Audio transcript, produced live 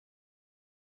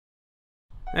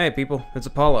Hey people, it's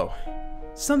Apollo.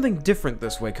 Something different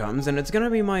this way comes, and it's gonna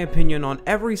be my opinion on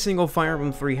every single Fire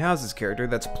Emblem Three Houses character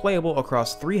that's playable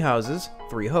across 3 houses,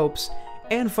 3 hopes,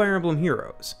 and Fire Emblem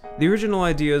Heroes. The original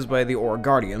idea is by the Aura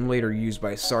Guardian, later used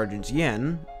by Sergeant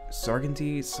Yen,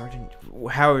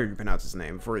 however you pronounce his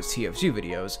name, for his TF2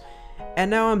 videos, and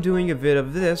now I'm doing a vid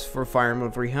of this for Fire Emblem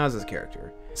Three Houses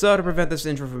character. So to prevent this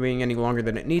intro from being any longer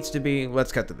than it needs to be,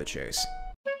 let's cut to the chase.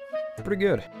 Pretty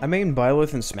good. I mained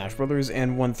Balthus in Smash Brothers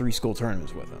and won 3 school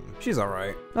tournaments with him. She's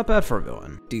alright. Not bad for a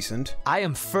villain. Decent. I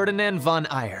am Ferdinand von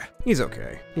Ayer. He's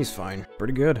okay. He's fine.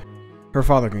 Pretty good. Her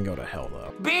father can go to hell,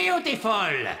 though.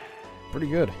 Beautiful! Pretty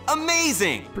good.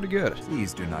 Amazing! Pretty good.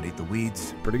 Please do not eat the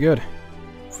weeds. Pretty good.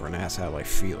 For an asshat like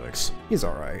Felix. He's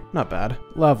alright. Not bad.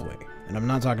 Lovely. And I'm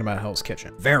not talking about Hell's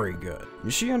Kitchen. Very good.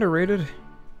 Is she underrated?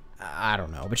 I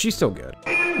don't know, but she's still good.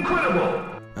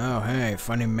 Incredible! Oh, hey,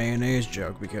 funny mayonnaise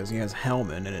joke because he has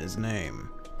Hellman in his name.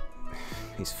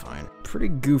 He's fine. Pretty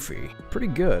goofy. Pretty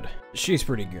good. She's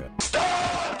pretty good.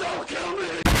 Stop! Don't kill me!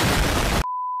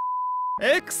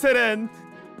 Excellent!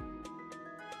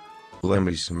 Let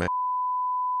me smash.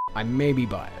 I may be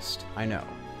biased, I know,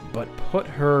 but put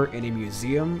her in a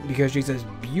museum because she's as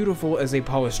beautiful as a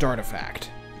polished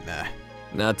artifact. Nah.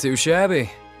 Not too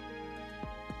shabby.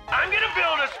 I'm gonna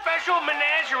build a special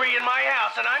menagerie in my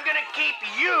house, and I'm gonna keep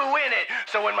you in it.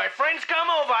 So when my friends come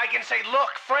over, I can say,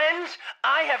 look, friends,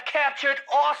 I have captured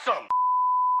awesome.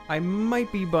 I might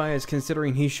be biased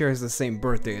considering he shares the same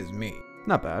birthday as me.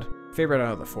 Not bad. Favorite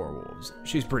out of the 4 wolves.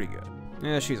 She's pretty good.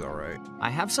 Yeah, she's alright. I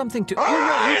have something to-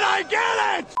 Alright, I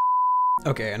get it!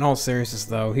 Okay, in all seriousness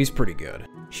though, he's pretty good.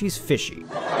 She's fishy.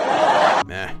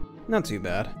 Meh. Not too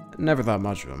bad. Never thought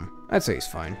much of him. I'd say he's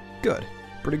fine. Good.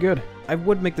 Pretty good. I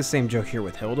would make the same joke here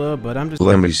with Hilda, but I'm just-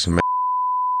 Let me smash.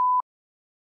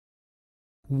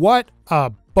 What a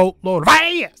boatload of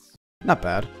ass! Not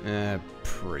bad.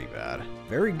 Pretty bad.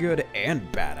 Very good and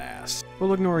badass.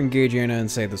 We'll ignore Engage Anna and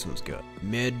say this one's good.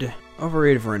 Mid.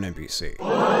 Overrated for an NPC.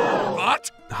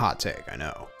 What? Hot take, I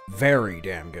know. Very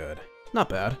damn good. Not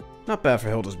bad. Not bad for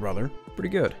Hilda's brother. Pretty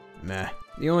good. Meh.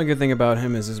 The only good thing about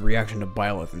him is his reaction to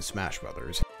Byleth in Smash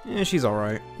Brothers. She's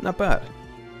alright. Not bad.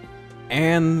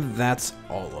 And that's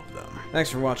all of them. Thanks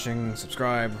for watching,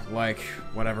 subscribe, like,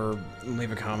 whatever,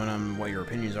 leave a comment on what your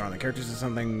opinions are on the characters or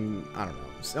something, I don't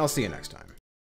know. I'll see you next time.